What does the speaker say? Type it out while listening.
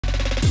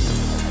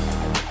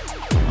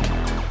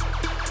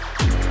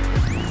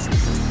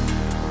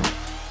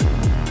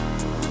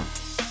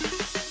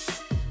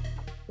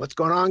What's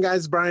going on,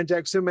 guys? Brian and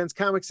Jack, Superman's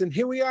Comics, and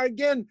here we are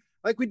again,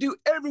 like we do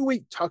every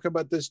week, talking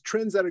about those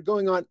trends that are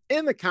going on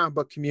in the comic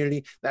book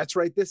community. That's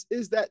right. This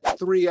is that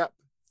 3 up,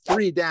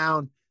 3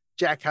 down.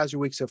 Jack, how's your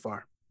week so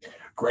far?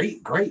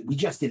 Great. We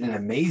just did an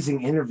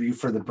amazing interview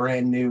for the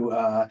brand new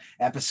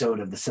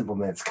episode of the Simple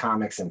Minutes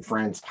Comics and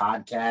Friends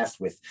podcast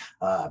with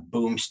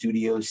Boom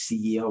Studios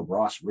CEO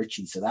Ross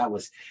Ritchie. So that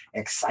was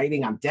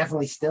exciting. I'm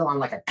definitely still on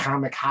like a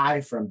comic high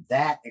from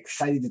that.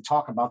 Excited to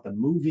talk about the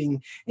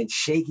moving and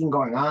shaking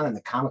going on in the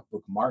comic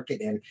book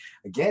market. And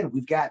again,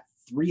 we've got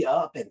 3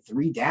 up and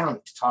 3 down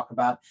to talk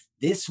about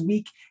this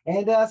week,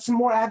 and some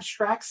more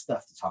abstract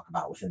stuff to talk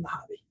about within the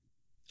hobby.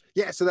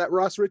 Yeah, so that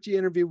Ross Ritchie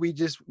interview we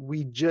just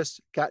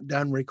got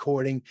done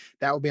recording.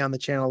 That will be on the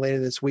channel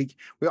later this week.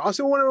 We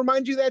also want to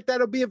remind you that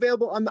that'll be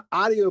available on the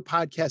audio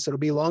podcast. It'll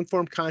be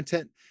long-form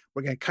content.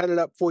 We're going to cut it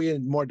up for you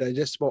and more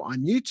digestible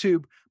on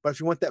YouTube. But if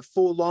you want that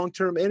full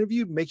long-term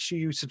interview, make sure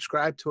you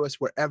subscribe to us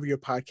wherever your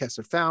podcasts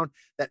are found.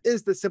 That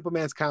is the Simple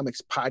Man's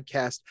Comics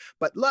podcast.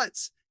 But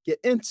let's get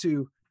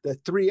into the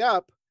 3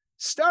 up,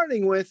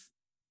 starting with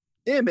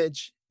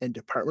Image and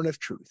Department of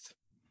Truth.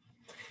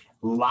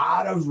 A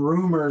lot of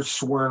rumors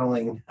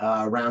swirling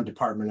around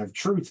Department of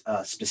Truth,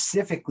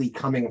 specifically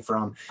coming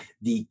from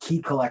the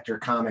Key Collector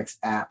Comics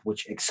app,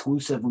 which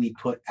exclusively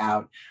put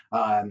out,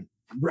 I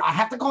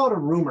have to call it a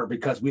rumor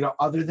because we don't,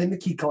 other than the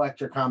Key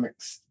Collector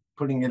Comics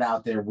putting it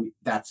out there,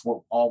 that's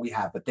all we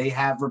have. But they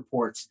have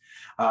reports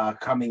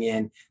coming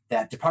in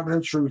that Department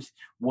of Truth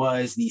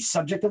was the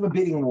subject of a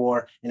bidding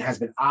war and has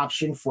been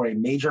optioned for a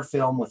major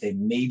film with a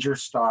major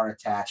star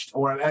attached,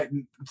 or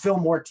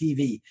film or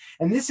TV.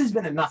 And this has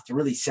been enough to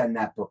really send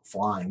that book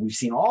flying. We've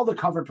seen all the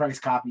cover price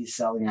copies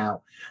selling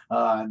out.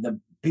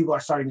 The people are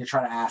starting to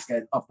try to ask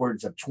at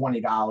upwards of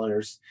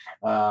 $20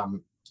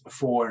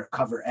 for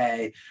cover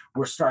A.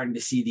 We're starting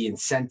to see the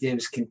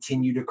incentives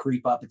continue to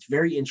creep up. It's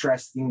very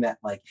interesting that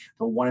like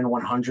the 1 in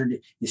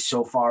 100 is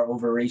so far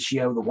over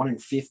ratio. The 1 in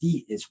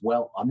 50 is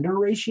well under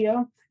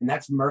ratio, and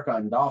that's Merca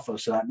and Dolfo.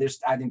 So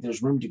I think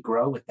there's room to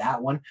grow with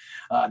that one.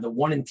 The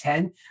 1 in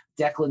 10,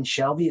 Declan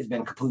Shelby has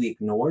been completely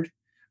ignored.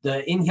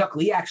 The In-Hyuk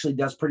Lee actually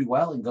does pretty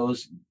well and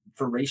goes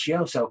for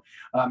ratio. So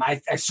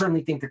I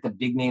certainly think that the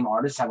big name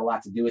artists have a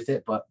lot to do with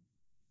it, but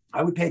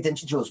I would pay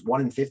attention to those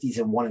 1 in 50s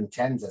and 1 in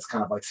 10s. That's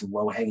kind of like some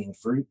low-hanging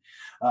fruit,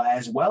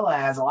 as well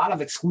as a lot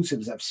of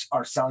exclusives that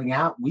are selling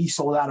out. We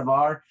sold out of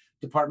our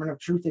Department of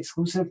Truth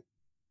exclusive.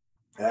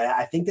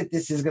 I think that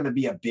this is going to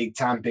be a big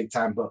time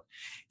book.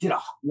 Did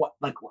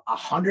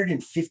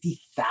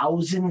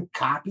 150,000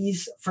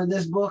 copies for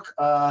this book.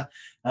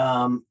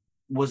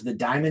 Was the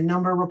diamond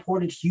number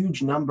reported?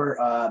 Huge number,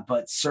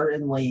 but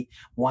certainly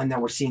one that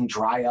we're seeing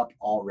dry up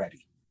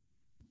already.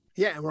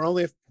 Yeah, and we're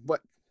only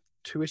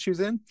 2 issues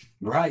in,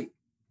 right?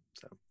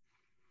 So,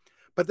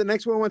 but the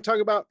next one I want to talk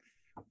about,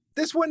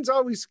 this one's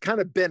always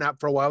kind of been up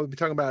for a while. We've been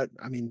talking about,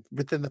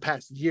 within the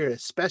past year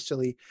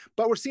especially,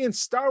 but we're seeing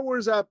Star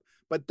Wars up.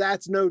 But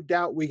that's no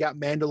doubt. We got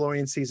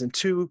Mandalorian season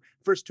 2.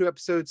 First 2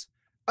 episodes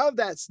of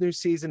that new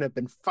season have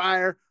been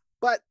fire.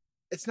 But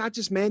it's not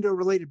just Mando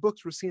related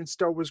books. We're seeing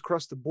Star Wars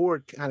across the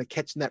board kind of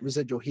catching that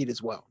residual heat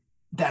as well.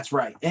 That's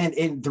right.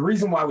 And the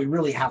reason why we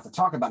really have to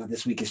talk about it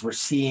this week is we're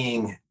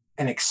seeing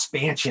an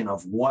expansion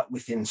of what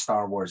within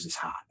Star Wars is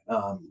hot.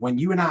 When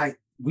you and I,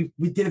 we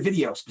did a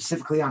video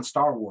specifically on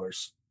Star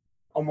Wars,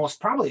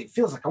 it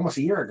feels like almost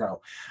a year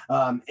ago.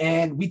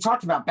 And we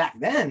talked about back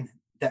then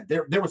that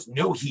there was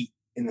no heat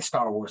in the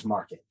Star Wars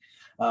market.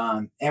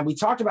 And we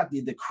talked about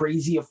the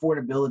crazy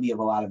affordability of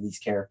a lot of these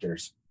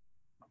characters.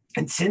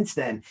 And since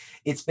then,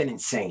 it's been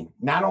insane.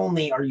 Not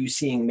only are you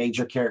seeing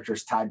major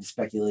characters tied to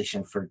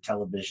speculation for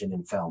television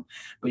and film,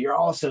 but you're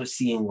also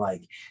seeing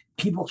like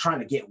people trying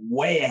to get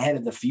way ahead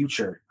of the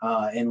future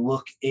and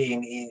look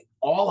in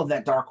all of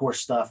that Dark Horse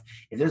stuff.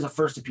 If there's a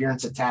first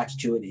appearance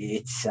attached to it,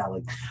 it's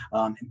selling.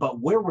 But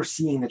where we're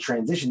seeing the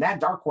transition, that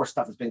Dark Horse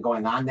stuff has been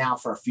going on now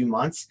for a few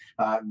months,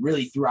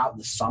 really throughout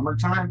the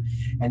summertime.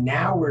 And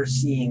now we're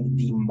seeing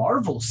the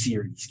Marvel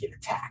series get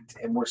attacked.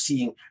 And we're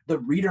seeing the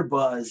reader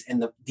buzz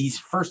and these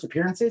first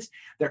appearances,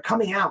 they're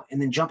coming out and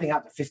then jumping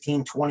out to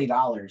 $15,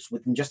 $20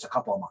 within just a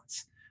couple of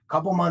months.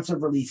 Couple months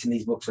of release, and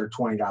these books are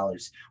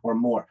 $20 or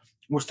more.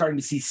 We're starting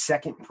to see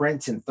second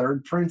prints and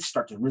third prints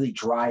start to really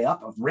dry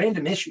up of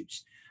random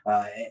issues.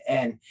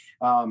 And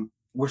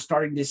we're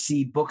starting to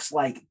see books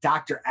like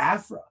Dr.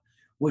 Aphra,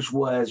 which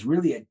was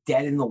really a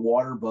dead in the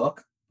water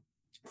book.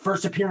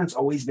 First appearance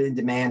always been in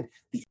demand.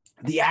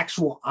 The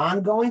actual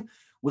ongoing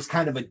was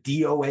kind of a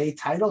DOA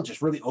title,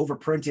 just really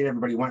overprinted.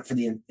 Everybody went for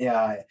the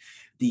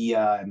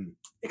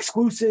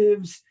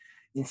exclusives.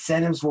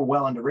 Incentives were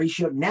well under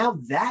ratio. Now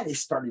that is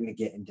starting to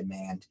get in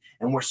demand,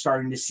 and we're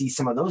starting to see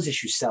some of those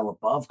issues sell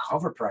above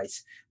cover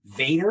price.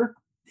 Vader,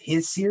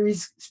 his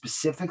series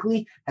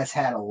specifically, has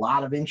had a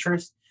lot of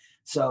interest.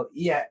 So,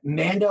 yeah,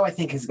 Mando, I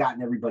think, has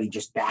gotten everybody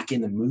just back in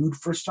the mood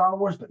for Star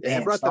Wars. But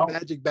they brought the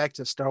magic back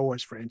to Star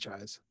Wars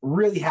franchise.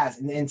 Really has.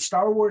 And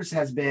Star Wars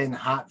has been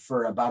hot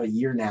for about a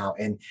year now.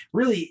 And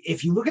really,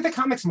 if you look at the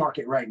comics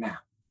market right now,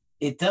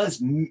 it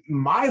does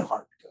my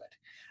heart good.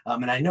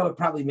 And I know it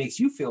probably makes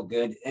you feel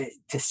good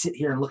to sit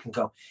here and look and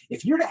go,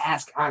 if you're to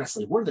ask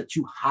honestly, what are the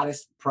two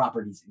hottest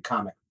properties in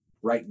comic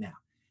right now?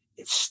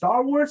 It's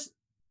Star Wars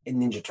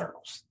and Ninja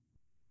Turtles.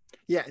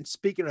 Yeah, and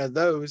speaking of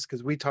those,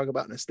 because we talk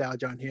about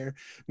nostalgia on here,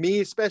 me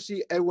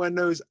especially, everyone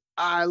knows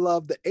I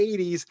love the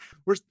 80s.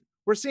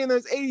 We're seeing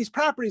those 80s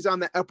properties on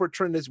the upward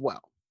trend as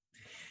well.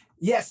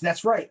 Yes,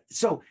 that's right.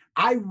 So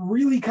I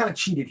really kind of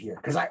cheated here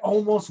because I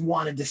almost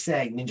wanted to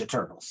say Ninja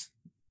Turtles.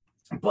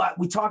 But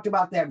we talked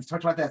about that. We've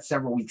talked about that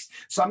several weeks.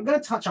 So I'm going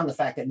to touch on the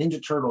fact that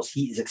Ninja Turtles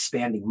heat is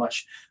expanding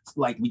much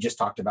like we just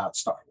talked about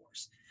Star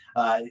Wars.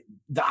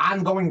 The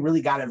ongoing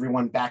really got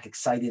everyone back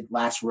excited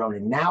last road.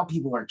 And now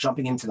people are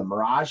jumping into the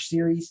Mirage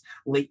series.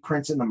 Late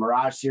prints in the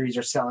Mirage series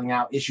are selling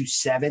out. Issue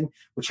 7,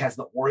 which has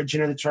the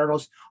origin of the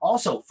Turtles.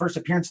 Also, first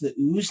appearance of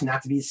the Ooze,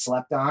 not to be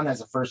slept on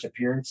as a first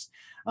appearance.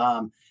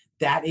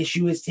 That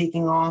issue is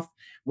taking off.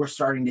 We're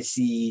starting to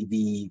see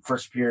the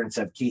first appearance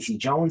of Casey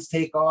Jones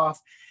take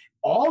off.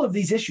 All of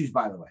these issues,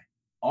 by the way,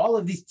 all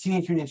of these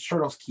Teenage Mutant Ninja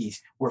Turtles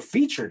keys were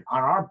featured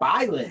on our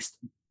buy list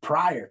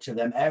prior to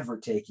them ever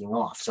taking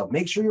off. So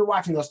make sure you're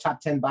watching those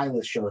top 10 buy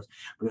list shows,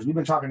 because we've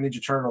been talking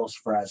Ninja Turtles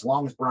for as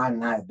long as Brian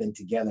and I have been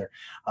together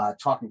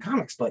talking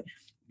comics. But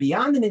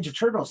beyond the Ninja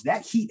Turtles,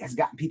 that heat has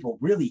gotten people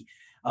really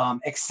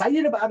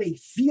excited about a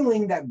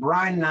feeling that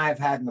Brian and I have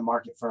had in the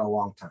market for a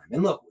long time.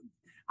 And look,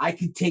 I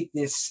could take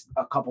this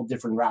a couple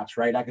different routes,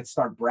 right? I could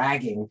start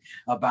bragging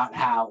about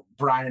how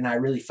Brian and I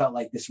really felt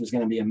like this was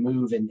going to be a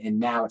move, and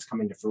now it's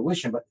coming to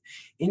fruition. But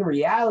in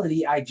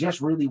reality, I just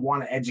really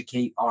want to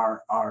educate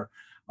our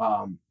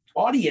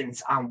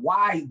audience on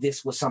why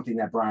this was something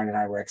that Brian and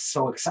I were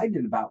so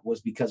excited about,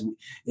 was because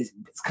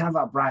it's kind of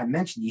what Brian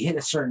mentioned. You hit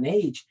a certain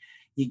age,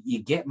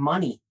 you get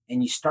money,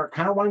 and you start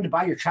kind of wanting to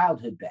buy your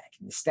childhood back.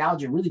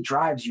 Nostalgia really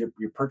drives your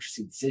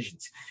purchasing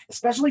decisions,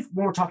 especially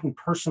when we're talking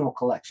personal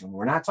collection.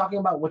 We're not talking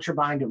about what you're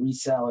buying to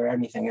resell or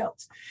anything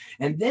else.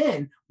 And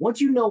then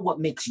once you know what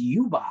makes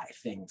you buy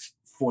things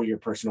for your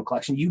personal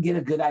collection, you get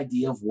a good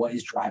idea of what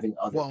is driving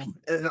other people.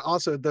 And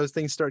also those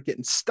things start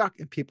getting stuck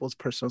in people's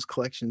personal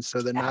collections,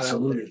 so they're not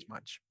out there as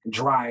much.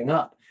 Drying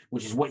up,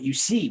 which is what you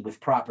see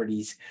with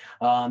properties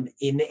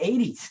in the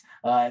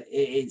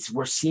 80s.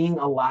 We're seeing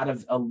a lot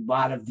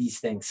of these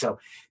things. So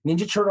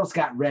Ninja Turtles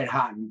got red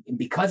hot, and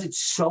because it's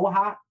so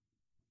hot,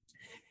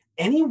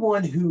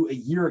 anyone who a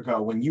year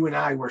ago, when you and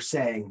I were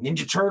saying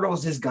Ninja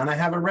Turtles is gonna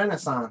have a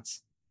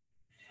renaissance,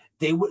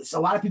 a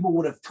lot of people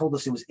would have told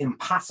us it was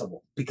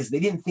impossible, because they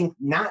didn't think,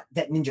 not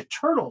that Ninja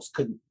Turtles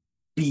couldn't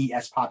be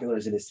as popular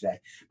as it is today,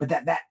 but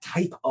that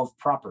type of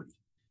property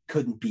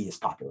couldn't be as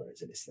popular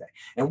as it is today.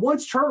 And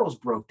once Turtles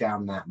broke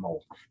down that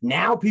mold,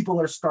 now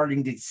people are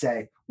starting to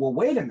say, well,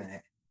 wait a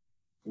minute,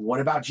 what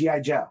about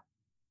G.I. Joe?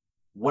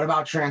 What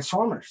about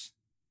Transformers?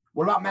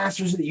 What about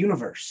Masters of the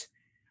Universe?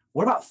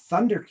 What about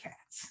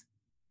Thundercats?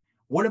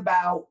 What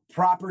about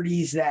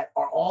properties that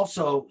are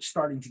also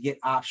starting to get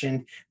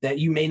optioned that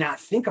you may not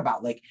think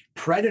about, like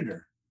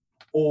Predator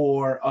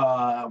or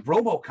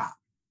RoboCop?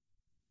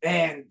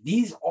 And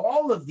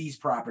all of these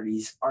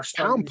properties are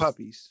starting. Pound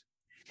puppies.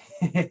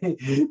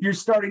 You're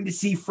starting to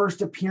see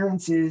first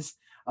appearances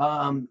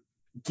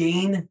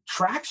gain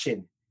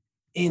traction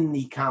in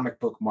the comic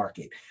book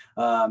market.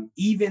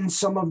 Even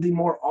some of the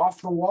more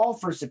off the wall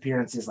first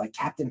appearances, like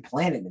Captain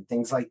Planet and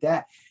things like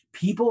that.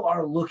 People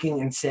are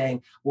looking and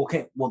saying, well,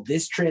 okay,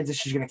 this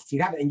transition is going to continue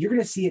to happen. And you're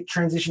going to see it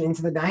transition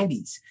into the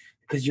 90s,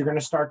 because you're going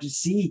to start to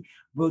see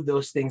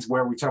those things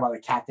where we talk about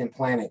like Captain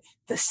Planet,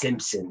 The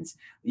Simpsons.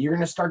 You're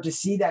going to start to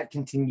see that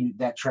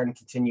trend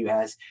continue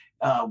as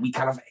we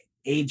kind of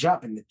age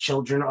up, and the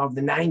children of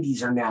the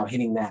 90s are now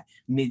hitting that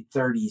mid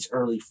 30s,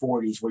 early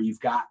 40s, where you've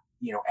got,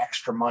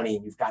 extra money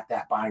and you've got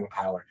that buying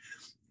power.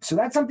 So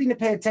that's something to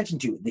pay attention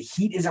to. The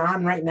heat is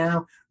on right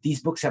now.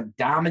 These books have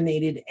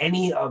dominated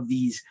any of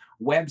these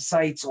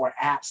websites or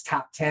apps,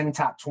 top 10,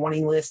 top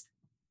 20 list.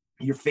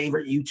 Your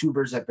favorite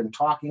YouTubers have been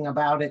talking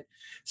about it.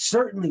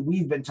 Certainly,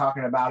 we've been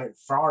talking about it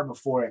far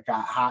before it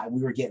got hot and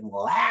we were getting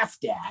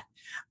laughed at.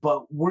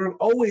 But we're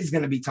always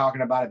going to be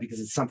talking about it because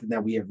it's something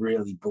that we have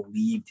really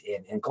believed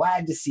in, and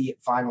glad to see it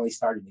finally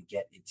starting to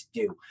get its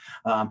due.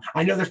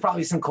 I know there's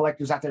probably some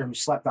collectors out there who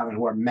slept on it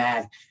who are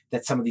mad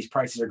that some of these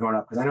prices are going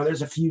up, because I know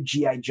there's a few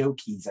G.I. Joe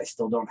keys I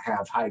still don't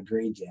have high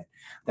grade yet,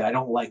 that I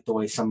don't like the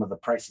way some of the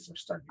prices are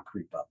starting to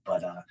creep up.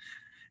 But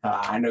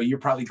I know you're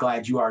probably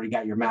glad you already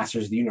got your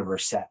Masters of the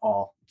Universe set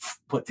all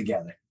put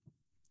together.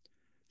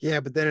 Yeah,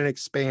 but then it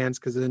expands,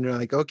 because then you're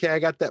like, okay, I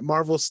got that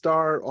Marvel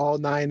Star, all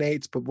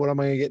 9/8, but what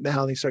am I going to get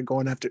now? And they start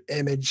going after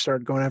Image,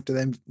 start going after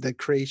them, the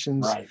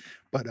creations. Right.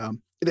 But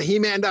the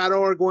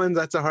He-Man.org ones,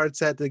 that's a hard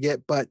set to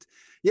get. But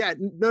yeah,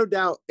 no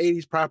doubt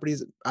 80s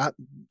properties,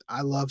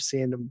 I love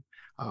seeing them.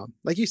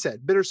 Like you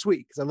said,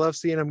 bittersweet, because I love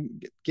seeing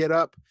them get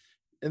up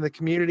in the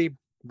community,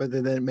 but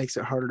then it makes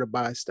it harder to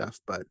buy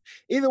stuff. But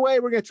either way,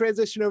 we're going to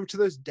transition over to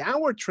those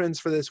downward trends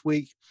for this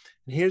week.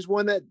 And here's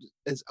one that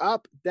is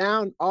up,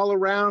 down, all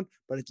around,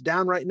 but it's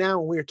down right now.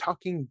 And we are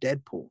talking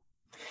Deadpool.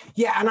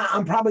 Yeah, and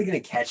I'm probably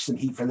going to catch some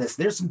heat for this.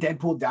 There's some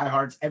Deadpool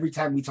diehards. Every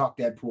time we talk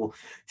Deadpool,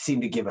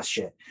 seem to give us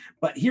shit.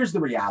 But here's the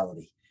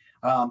reality.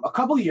 A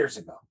couple of years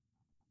ago,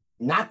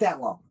 not that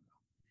long ago,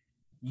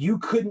 you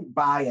couldn't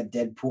buy a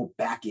Deadpool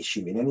back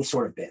issue in any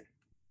sort of bin.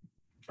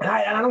 And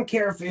I don't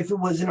care if it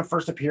was in a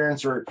first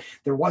appearance or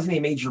there wasn't a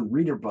major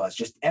reader buzz,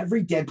 just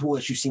every Deadpool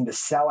issue seemed to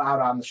sell out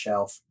on the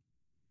shelf.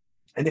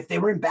 And if they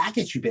were in back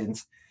issue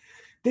bins,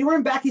 they were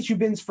in back issue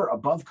bins for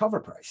above cover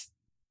price.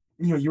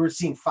 You were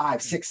seeing $5,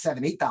 $6,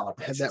 $7, $8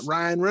 prices. Had that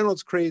Ryan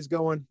Reynolds craze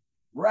going.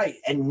 Right.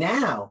 And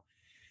now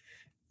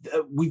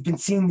we've been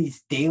seeing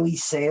these daily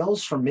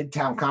sales from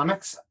Midtown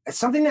Comics. It's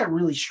something that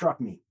really struck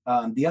me.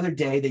 The other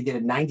day, they did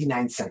a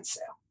 99-cent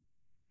sale.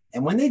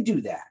 And when they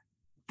do that,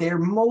 they're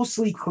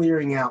mostly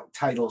clearing out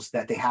titles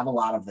that they have a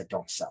lot of that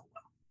don't sell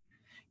well.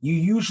 You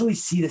usually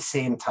see the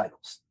same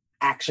titles: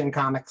 Action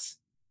Comics,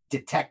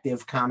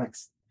 Detective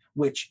Comics,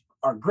 which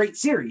are great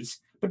series,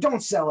 but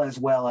don't sell as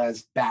well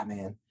as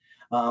Batman.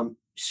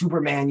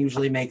 Superman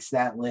usually makes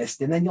that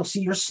list. And then you'll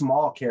see your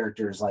small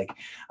characters like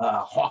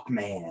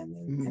Hawkman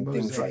and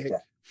things like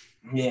that.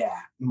 Yeah,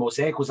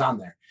 Mosaic was on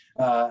there.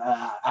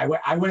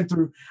 I went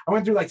through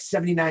like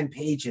 79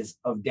 pages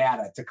of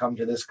data to come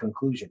to this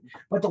conclusion.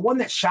 But the one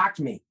that shocked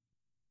me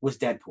was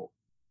Deadpool.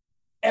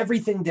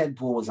 Everything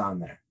Deadpool was on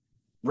there.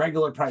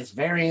 Regular price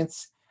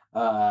variants,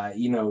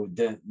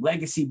 the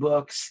legacy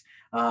books,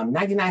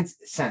 99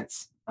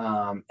 cents.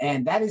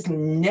 And that is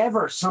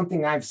never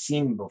something I've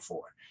seen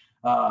before.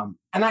 And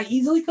I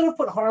easily could have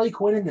put Harley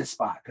Quinn in this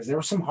spot because there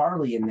was some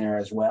Harley in there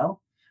as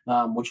well,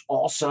 which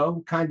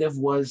also kind of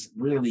was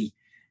really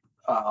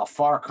a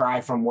far cry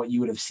from what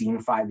you would have seen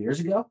 5 years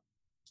ago.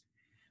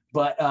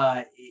 But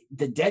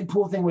the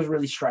Deadpool thing was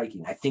really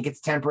striking. I think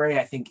it's temporary.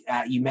 I think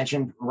you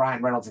mentioned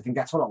Ryan Reynolds. I think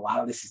that's what a lot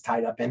of this is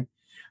tied up in.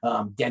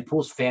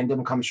 Deadpool's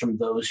fandom comes from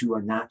those who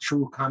are not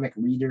true comic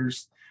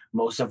readers.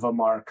 Most of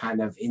them are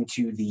kind of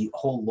into the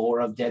whole lore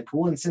of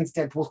Deadpool. And since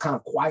Deadpool's kind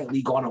of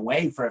quietly gone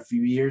away for a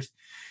few years,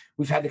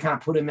 we've had to kind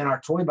of put him in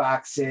our toy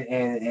box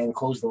and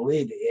close the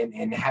lid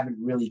and haven't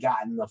really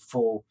gotten the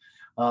full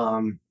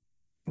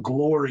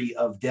glory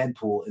of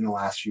Deadpool in the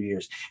last few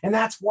years. And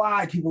that's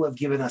why people have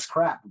given us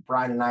crap.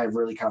 Brian and I have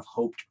really kind of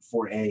hoped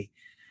for a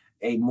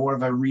more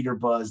of a reader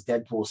buzz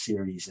Deadpool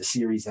series, a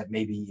series that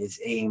maybe is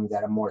aimed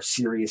at a more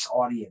serious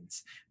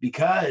audience,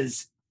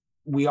 because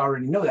we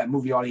already know that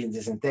movie audience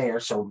isn't there.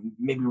 So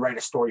maybe write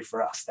a story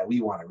for us that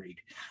we want to read.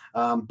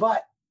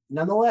 But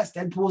nonetheless,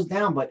 Deadpool's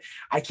down. But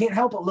I can't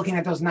help but looking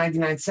at those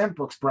 99-cent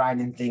books, Brian,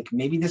 and think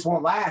maybe this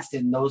won't last.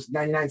 And those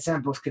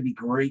 99-cent books could be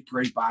great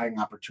buying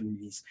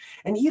opportunities.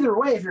 And either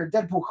way, if you're a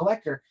Deadpool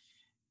collector,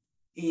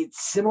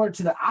 it's similar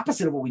to the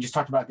opposite of what we just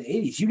talked about in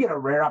the 80s. You get a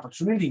rare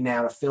opportunity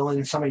now to fill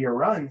in some of your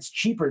runs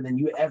cheaper than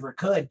you ever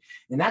could.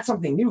 And that's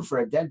something new for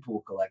a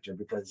Deadpool collector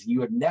because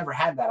you had never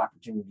had that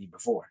opportunity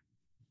before.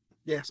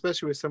 Yeah,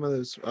 especially with some of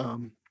those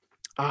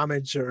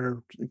homage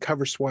or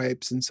cover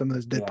swipes and some of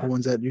those Deadpool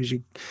ones that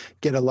usually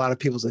get a lot of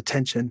people's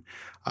attention.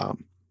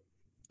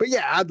 But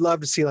yeah, I'd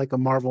love to see like a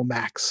Marvel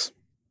Max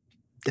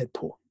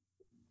Deadpool.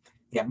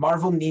 Yeah,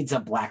 Marvel needs a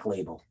black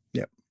label.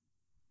 Yep.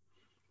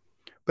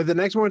 But the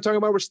next one we're talking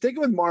about, we're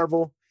sticking with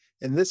Marvel,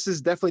 and this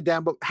is definitely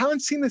down, but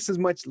haven't seen this as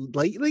much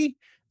lately,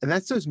 and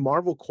that's those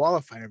Marvel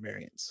qualifier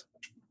variants.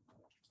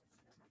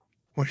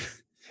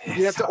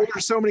 You have to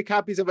order so many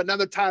copies of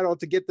another title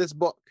to get this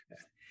book.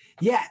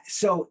 Yeah,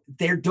 so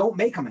they don't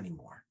make them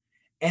anymore.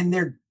 And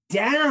they're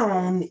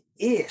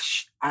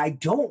down-ish. I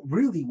don't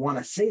really want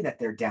to say that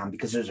they're down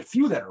because there's a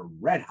few that are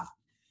red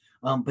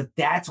hot. But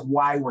that's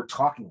why we're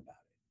talking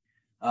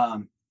about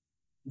it.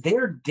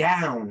 They're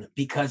down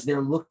because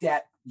they're looked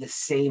at the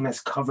same as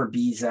cover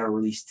Bs that are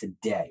released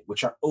today,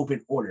 which are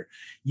open order.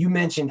 You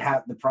mentioned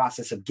how the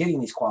process of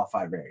getting these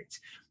qualified variants.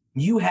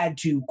 You had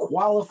to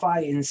qualify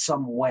in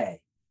some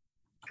way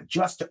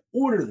just to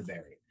order the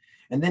variant.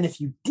 And then if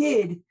you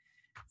did,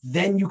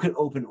 then you could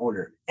open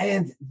order.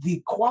 And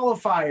the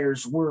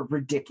qualifiers were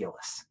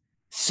ridiculous.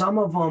 Some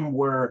of them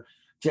were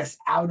just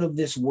out of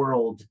this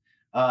world,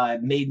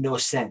 made no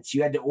sense.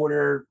 You had to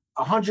order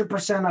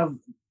 100% of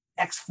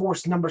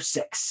X-Force number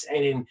 6.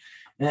 And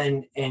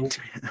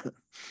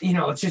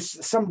it's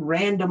just some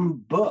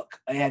random book.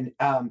 And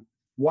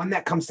one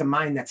that comes to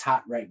mind that's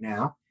hot right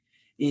now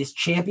is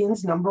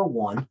Champions number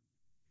 1,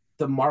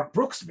 the Mark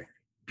Brooks variant.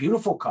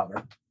 Beautiful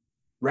cover.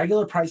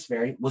 Regular price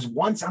variant, was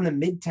once on the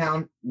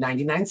Midtown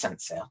 99-cent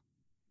sale,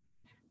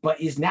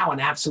 but is now an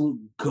absolute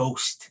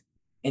ghost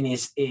and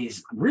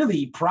is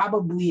really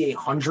probably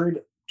 $100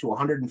 to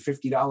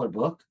 $150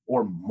 book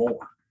or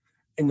more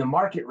in the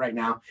market right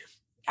now.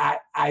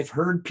 I've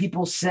heard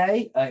people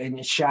say, and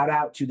a shout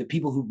out to the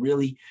people who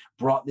really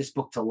brought this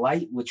book to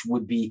light, which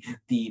would be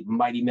the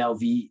Mighty Mel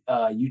V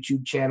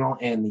YouTube channel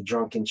and the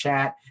Drunken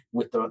Chat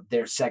with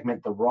their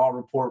segment, The Raw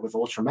Report with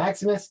Ultra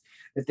Maximus,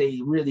 that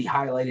they really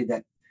highlighted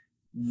that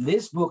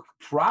this book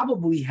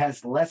probably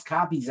has less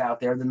copies out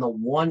there than the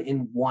 1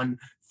 in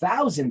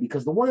 1,000,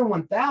 because the 1 in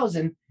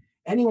 1,000,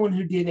 anyone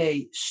who did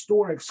a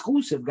store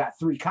exclusive got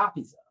 3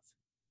 copies of.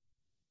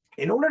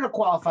 In order to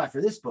qualify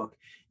for this book,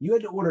 you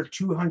had to order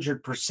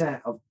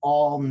 200% of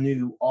all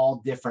new,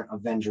 all different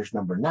Avengers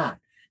number 9.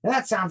 Now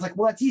that sounds like,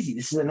 well, that's easy.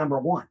 This is a number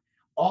 1.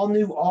 All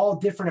New, All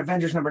Different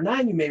Avengers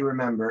 #9, you may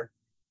remember,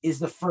 is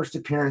the first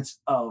appearance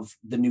of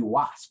the new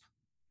Wasp.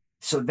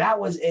 So that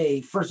was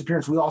a first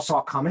appearance we all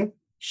saw coming.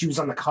 She was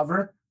on the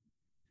cover.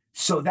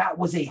 So that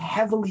was a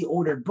heavily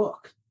ordered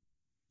book.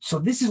 So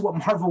this is what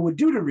Marvel would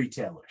do to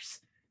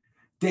retailers.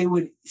 They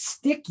would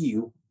stick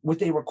you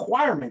with a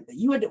requirement that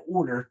you had to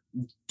order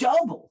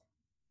double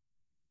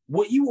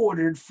what you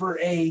ordered for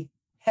a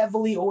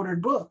heavily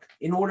ordered book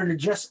in order to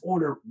just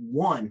order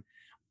one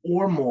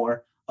or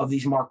more of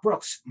these Mark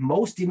Brooks.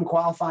 Most didn't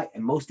qualify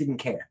and most didn't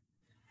care.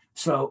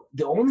 So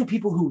the only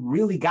people who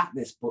really got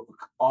this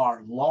book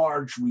are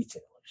large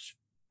retailers,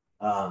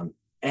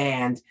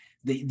 and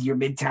your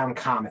Midtown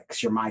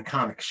Comics, your My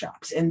Comic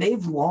shops, and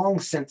they've long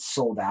since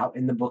sold out.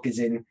 And the book is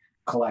in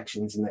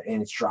collections and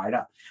it's dried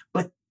up.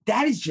 But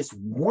that is just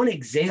one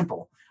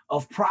example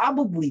of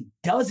probably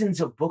dozens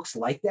of books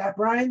like that,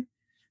 Brian,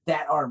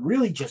 that are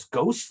really just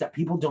ghosts that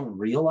people don't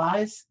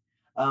realize.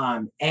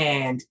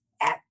 And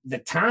at the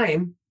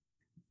time,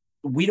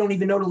 we don't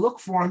even know to look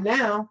for them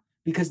now,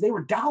 because they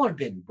were dollar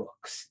bin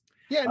books.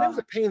 Yeah, and it was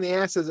a pain in the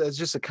ass as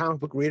just a comic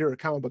book reader or a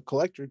comic book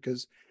collector,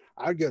 because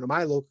I'd go to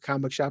my local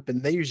comic shop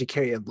and they usually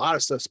carry a lot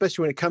of stuff,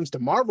 especially when it comes to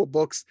Marvel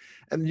books.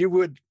 And you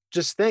would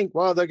just think,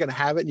 well, they're going to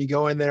have it. And you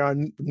go in there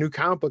on New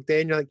Comic Book Day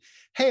and you're like,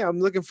 hey, I'm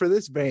looking for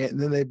this variant. And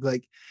then they'd be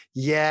like,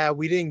 yeah,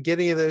 we didn't get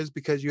any of those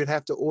because you'd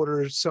have to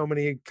order so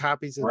many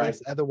copies of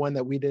this other one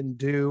that we didn't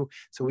do.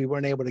 So we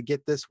weren't able to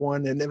get this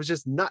one. And it was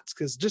just nuts,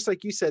 because just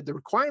like you said, the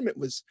requirement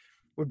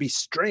would be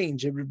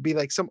strange. It would be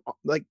like some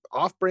like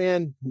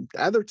off-brand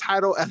other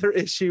title, other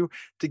issue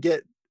to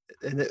get,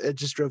 and it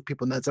just drove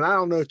people nuts. And I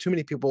don't know too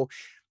many people,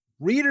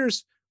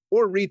 readers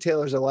or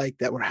retailers alike,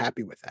 that were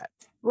happy with that.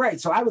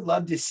 Right. So I would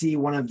love to see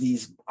one of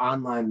these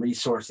online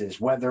resources,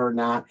 whether or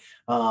not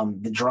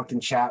the Drunken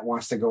Chat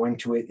wants to go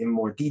into it in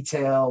more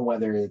detail,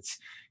 whether it's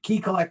Key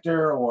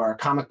Collector or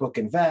Comic Book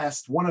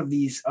Invest, one of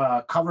these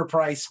Cover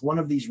Price, one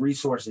of these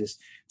resources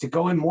to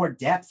go in more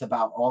depth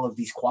about all of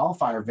these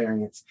qualifier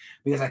variants,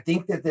 because I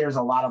think that there's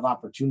a lot of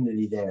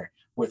opportunity there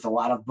with a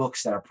lot of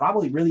books that are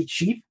probably really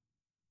cheap,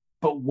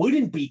 but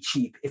wouldn't be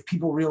cheap if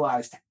people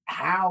realized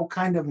how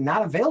kind of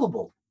not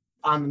available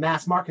on the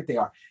mass market they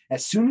are.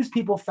 As soon as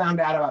people found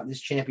out about this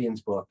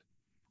Champions book,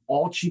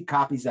 all cheap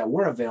copies that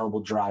were available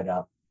dried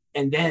up.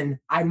 And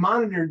then I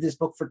monitored this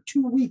book for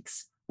 2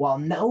 weeks while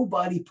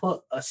nobody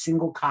put a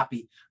single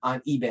copy on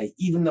eBay,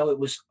 even though it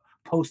was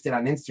posted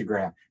on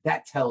Instagram.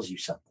 That tells you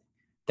something.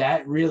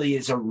 That really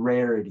is a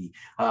rarity.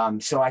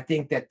 So I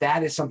think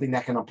that is something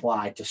that can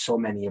apply to so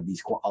many of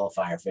these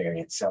qualifier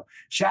variants. So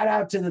shout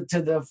out to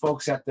the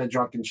folks at the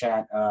Drunken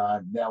Chat,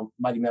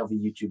 Mighty Melvin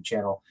YouTube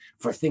channel,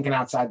 for thinking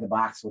outside the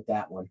box with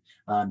that one.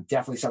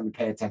 Definitely something to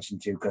pay attention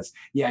to, because,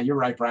 yeah, you're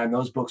right, Brian.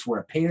 Those books were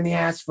a pain in the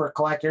ass for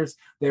collectors.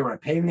 They were a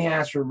pain in the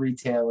ass for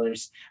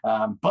retailers,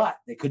 but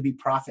they could be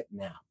profit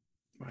now.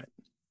 Right.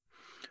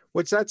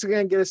 Which that's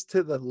going to get us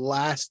to the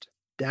last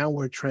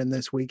downward trend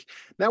this week.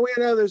 Now we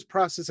know there's a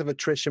process of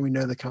attrition. We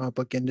know the comic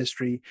book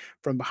industry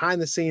from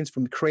behind the scenes,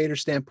 from the creator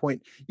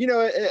standpoint,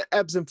 it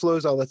ebbs and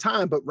flows all the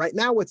time. But right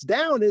now what's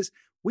down is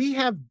we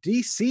have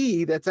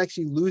DC that's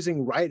actually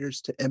losing writers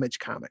to Image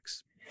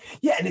Comics.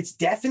 Yeah, and it's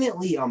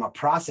definitely a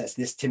process.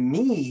 This, to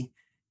me,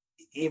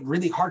 it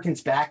really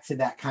harkens back to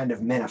that kind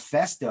of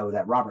manifesto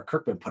that Robert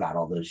Kirkman put out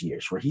all those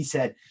years, where he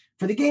said,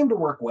 for the game to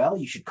work well,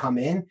 you should come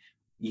in,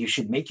 you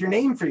should make your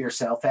name for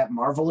yourself at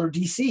Marvel or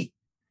DC.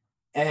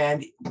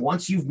 And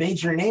once you've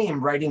made your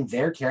name writing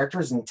their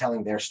characters and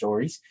telling their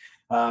stories,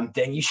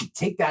 then you should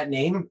take that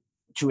name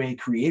to a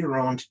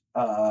creator-owned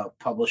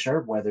publisher,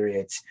 whether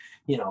it's,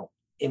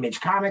 Image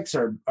Comics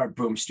or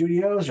Boom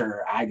Studios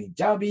or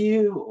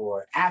IDW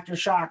or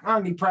Aftershock,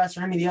 Omnipress,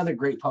 or any of the other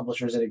great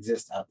publishers that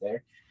exist out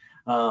there.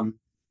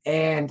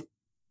 And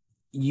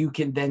you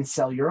can then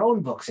sell your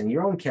own books and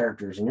your own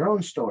characters and your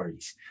own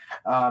stories.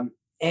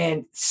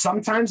 And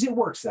sometimes it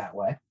works that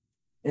way.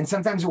 And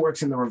sometimes it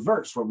works in the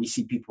reverse, where we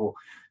see people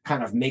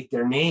kind of make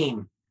their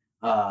name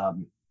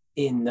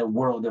in the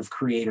world of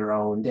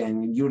creator-owned.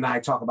 And you and I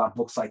talk about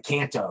books like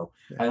Kanto.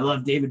 Yeah. I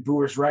love David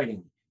Boer's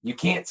writing. You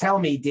can't tell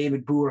me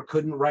David Boer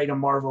couldn't write a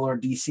Marvel or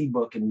DC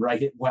book and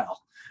write it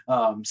well.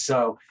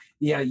 So,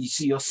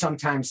 you'll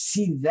sometimes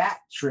see that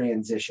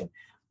transition.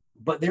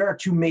 But there are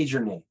two major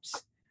names.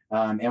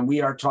 And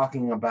we are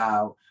talking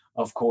about,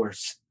 of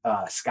course,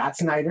 Scott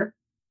Snyder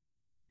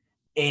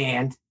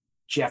and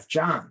Geoff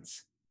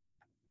Johns,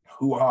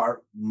 who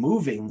are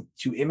moving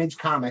to Image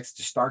Comics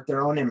to start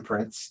their own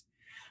imprints.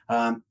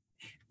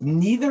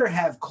 Neither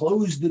have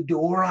closed the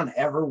door on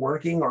ever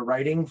working or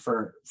writing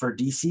for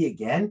DC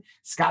again.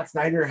 Scott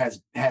Snyder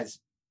has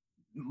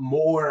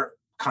more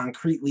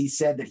concretely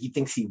said that he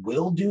thinks he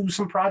will do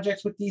some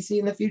projects with DC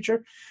in the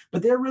future,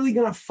 but they're really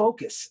going to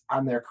focus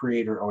on their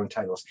creator-owned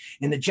titles.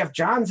 And the Geoff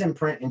Johns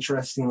imprint,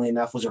 interestingly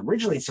enough, was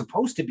originally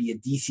supposed to be a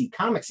DC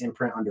Comics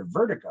imprint under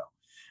Vertigo.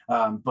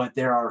 But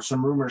there are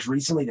some rumors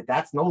recently that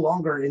that's no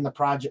longer in the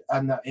project,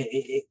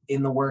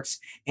 in the works,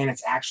 and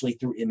it's actually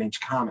through Image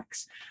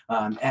Comics.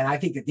 And I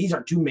think that these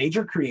are two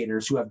major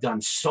creators who have done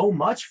so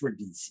much for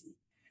DC,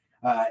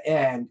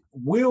 and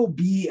will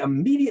be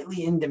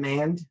immediately in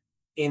demand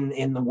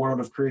in the world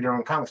of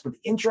creator-owned comics. But the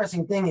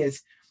interesting thing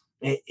is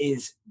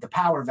the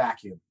power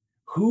vacuum.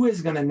 Who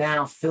is going to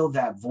now fill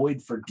that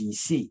void for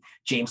DC?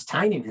 James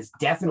Tynion has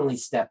definitely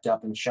stepped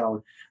up and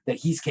shown that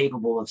he's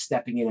capable of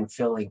stepping in and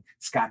filling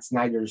Scott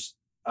Snyder's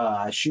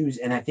shoes.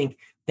 And I think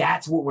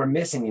that's what we're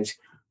missing, is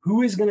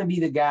who is going to be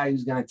the guy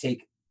who's going to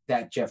take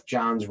that Geoff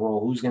Johns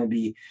role? Who's going to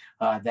be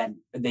that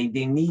they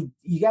need?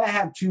 You got to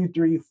have 2,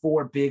 3,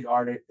 4 big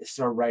artists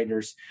or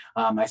writers.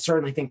 I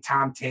certainly think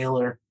Tom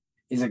Taylor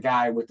is a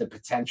guy with the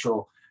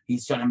potential.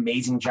 He's done an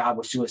amazing job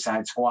with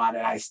Suicide Squad,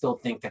 and I still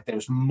think that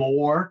there's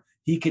more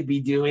he could be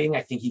doing.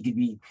 I think he could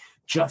be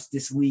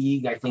Justice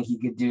League. I think he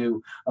could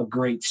do a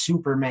great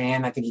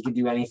Superman. I think he could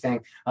do anything.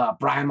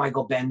 Brian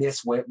Michael Bendis,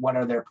 what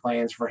are their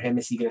plans for him?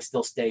 Is he going to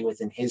still stay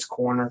within his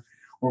corner,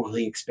 or will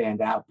he expand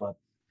out? But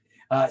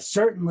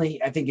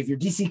certainly, I think if you're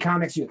DC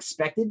Comics, you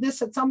expected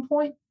this at some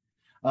point.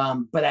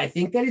 But I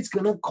think that it's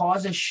going to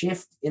cause a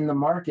shift in the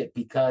market,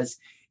 because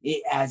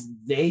as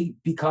they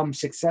become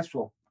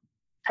successful,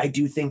 I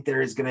do think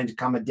there is going to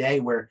come a day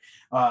where,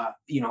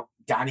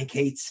 Donny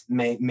Cates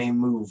may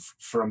move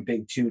from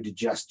Big Two to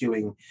just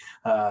doing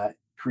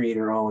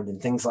creator owned and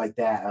things like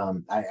that.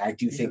 I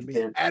do think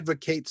that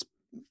advocates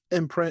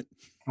imprint.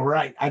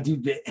 Right. I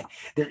do.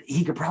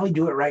 He could probably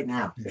do it right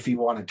now if he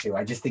wanted to.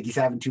 I just think he's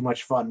having too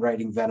much fun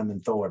writing Venom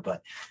and Thor.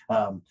 But,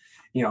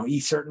 he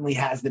certainly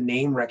has the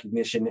name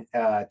recognition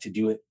to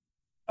do it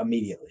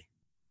immediately.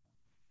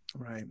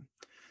 Right.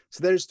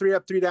 So there's 3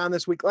 Up, 3 Down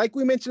this week. Like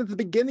we mentioned at the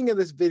beginning of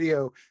this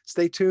video,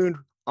 stay tuned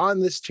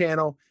on this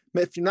channel.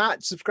 If you're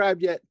not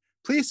subscribed yet,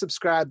 please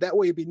subscribe. That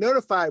way you'll be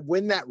notified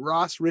when that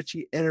Ross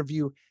Ritchie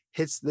interview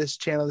hits this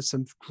channel. There's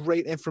some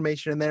great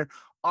information in there.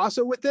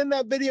 Also, within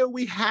that video,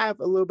 we have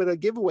a little bit of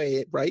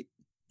giveaway, right?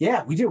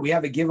 Yeah, we do. We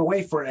have a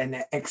giveaway for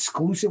an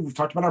exclusive. We've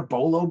talked about our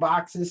Bolo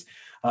boxes,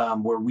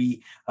 where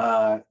we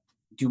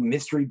do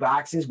mystery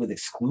boxes with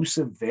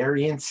exclusive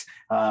variants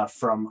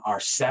from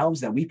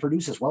ourselves that we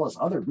produce, as well as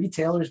other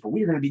retailers. But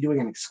we are going to be doing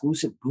an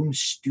exclusive Boom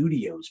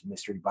Studios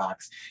mystery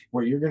box,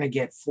 where you're going to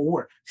get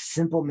 4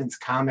 Simpleman's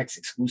Comics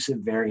exclusive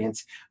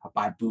variants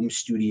by Boom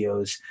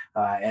Studios.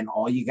 And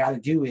all you got to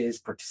do is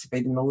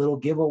participate in the little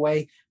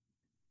giveaway,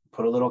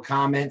 put a little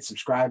comment,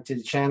 subscribe to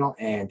the channel,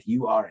 and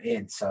you are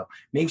in. So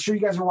make sure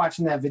you guys are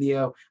watching that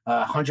video.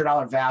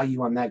 $100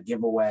 value on that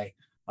giveaway.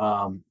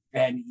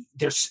 And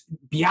there's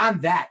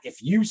beyond that,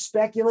 if you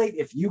speculate,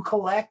 if you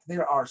collect,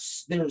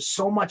 there's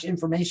so much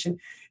information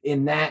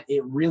in that.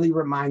 It really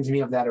reminds me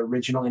of that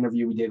original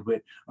interview we did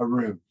with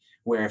Arun,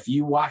 where if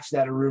you watch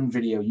that Arun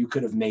video, you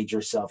could have made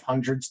yourself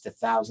hundreds to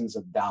thousands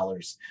of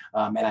dollars.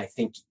 And I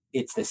think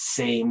it's the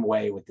same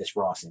way with this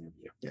Ross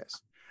interview.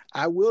 Yes.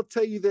 I will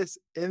tell you this,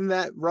 in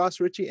that Ross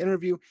Ritchie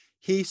interview,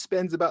 he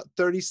spends about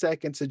 30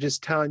 seconds of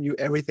just telling you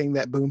everything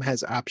that Boom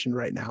has optioned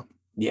right now.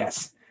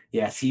 Yes.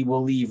 Yes, he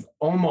will leave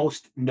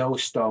almost no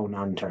stone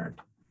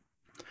unturned.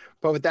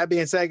 But with that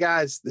being said,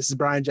 guys, this is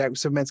Brian Jack with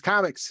Simpleman's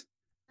Comics.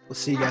 We'll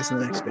see you guys in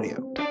the next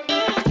video.